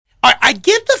I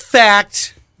get the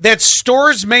fact that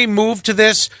stores may move to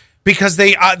this because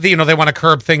they want to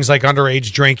curb things like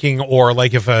underage drinking, or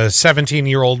like if a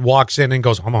 17-year-old walks in and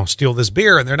goes, I'm going to steal this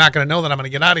beer, and they're not going to know that I'm going to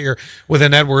get out of here with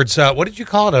an Edwards, what did you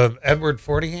call it, a Edward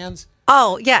 40 hands?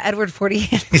 Oh, yeah, Edward 40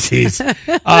 hands.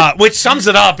 Which sums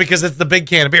it up because it's the big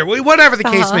can of beer, whatever the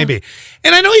case may be.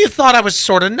 And I know you thought I was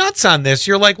sort of nuts on this.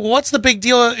 You're like, well, what's the big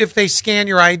deal if they scan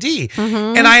your ID?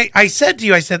 Mm-hmm. And I said to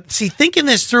you, see, thinking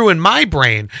this through in my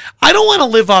brain, I don't want to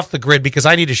live off the grid because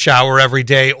I need to shower every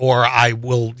day, or I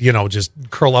will, just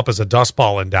curl up as a dust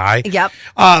ball and die. Yep.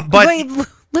 But wait,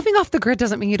 living off the grid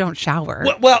doesn't mean you don't shower.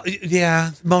 Well,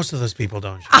 yeah, most of those people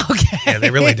don't shower. Okay. Yeah,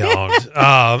 they really don't.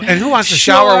 And who wants to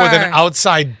shower with an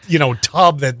outside,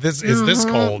 tub that is this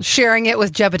cold? Sharing it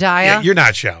with Jebediah. Yeah, you're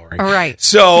not showering. All right.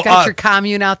 So you got your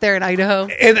commune out there in Idaho.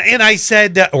 And I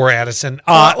said, or Addison.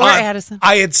 Or Addison.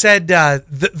 I had said,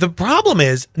 the problem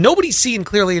is nobody's seeing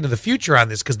clearly into the future on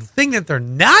this, because the thing that they're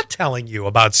not telling you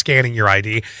about scanning your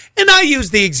ID, and I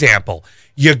use the example,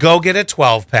 you go get a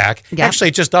 12-pack. Yep. Actually,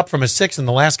 it's just up from a 6 in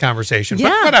the last conversation. Yeah.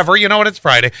 But whatever, it's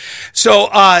Friday. So,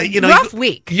 rough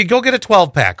week. You go get a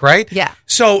 12-pack, right? Yeah.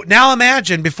 So now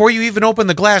imagine, before you even open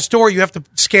the glass door, you have to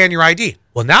scan your ID.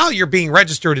 Well, now you're being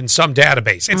registered in some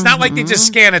database. It's not like they just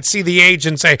scan it, see the age,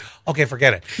 and say, okay,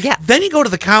 forget it. Yeah. Then you go to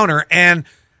the counter, and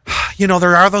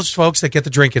there are those folks that get the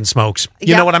drinking smokes.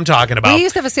 You know what I'm talking about. We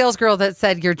used to have a sales girl that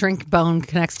said your drink bone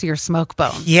connects to your smoke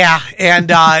bone. Yeah. And,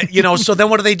 so then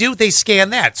what do? They scan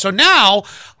that. So now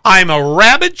I'm a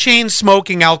rabid chain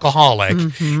smoking alcoholic,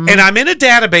 and I'm in a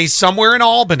database somewhere in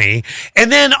Albany.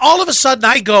 And then all of a sudden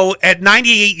I go at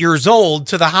 98 years old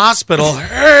to the hospital.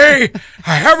 Hey,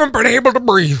 I haven't been able to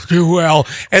breathe too well.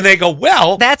 And they go,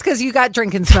 well, that's because you got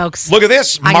drinking smokes. Look at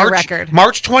this. On your record.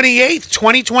 March 28th,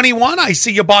 2021. I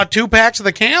see you bought 2 packs of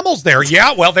the Camels there.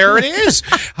 Yeah, well, there it is.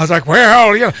 I was like,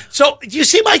 well, So do you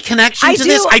see my connection to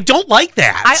this? I don't like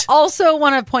that. I also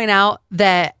want to point out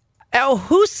that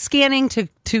who's scanning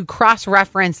to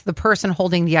cross-reference the person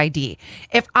holding the ID?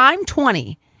 If I'm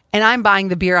 20 and I'm buying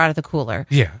the beer out of the cooler,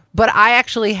 but I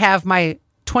actually have my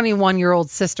 21-year-old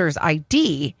sister's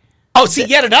ID. Oh, see,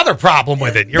 yet another problem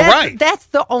with it. You're right. That's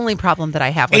the only problem that I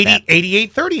have with it.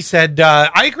 8830 said,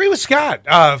 I agree with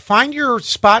Scott. Find your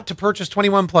spot to purchase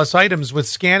 21-plus items with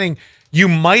scanning. You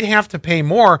might have to pay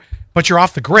more, but you're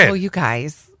off the grid. Oh, you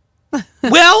guys.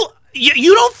 Well,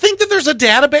 you don't think that there's a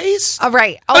database? All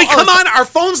right. Come on. Our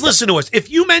phones listen to us. If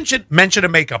you mention a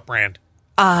makeup brand.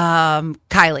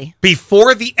 Kylie.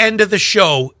 Before the end of the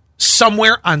show,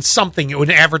 somewhere on something,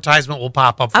 an advertisement will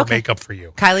pop up for makeup for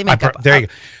you. Kylie makeup. There you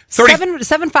go.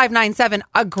 7597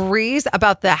 agrees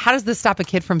about how does this stop a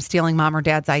kid from stealing mom or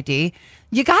dad's ID?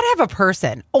 You got to have a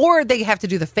person, or they have to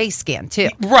do the face scan too.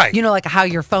 Right. Like how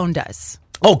your phone does.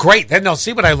 Oh, great. Then they'll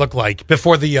see what I look like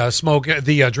before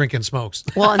the drinking smokes.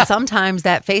 Well, and sometimes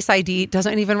that face ID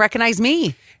doesn't even recognize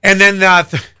me. And then,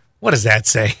 what does that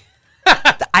say?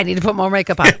 I need to put more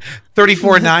makeup on.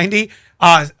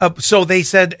 $34.90. So they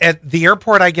said at the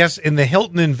airport, I guess, in the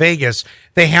Hilton in Vegas,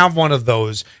 they have one of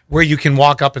those where you can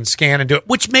walk up and scan and do it,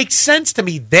 which makes sense to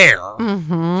me there.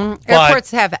 Mm-hmm. Airports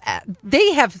have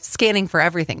scanning for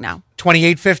everything now.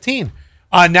 $28.15.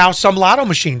 Now some lotto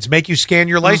machines make you scan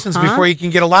your license before you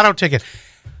can get a lotto ticket.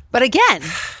 But again,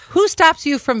 who stops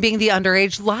you from being the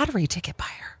underage lottery ticket buyer?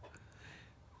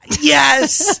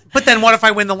 Yes. But then what if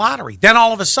I win the lottery? Then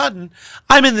all of a sudden,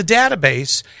 I'm in the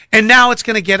database, and now it's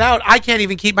going to get out. I can't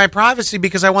even keep my privacy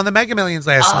because I won the Mega Millions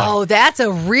last night. Oh, that's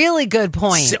a really good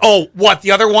point. Oh, what?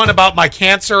 The other one about my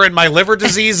cancer and my liver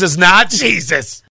disease is not? Jesus.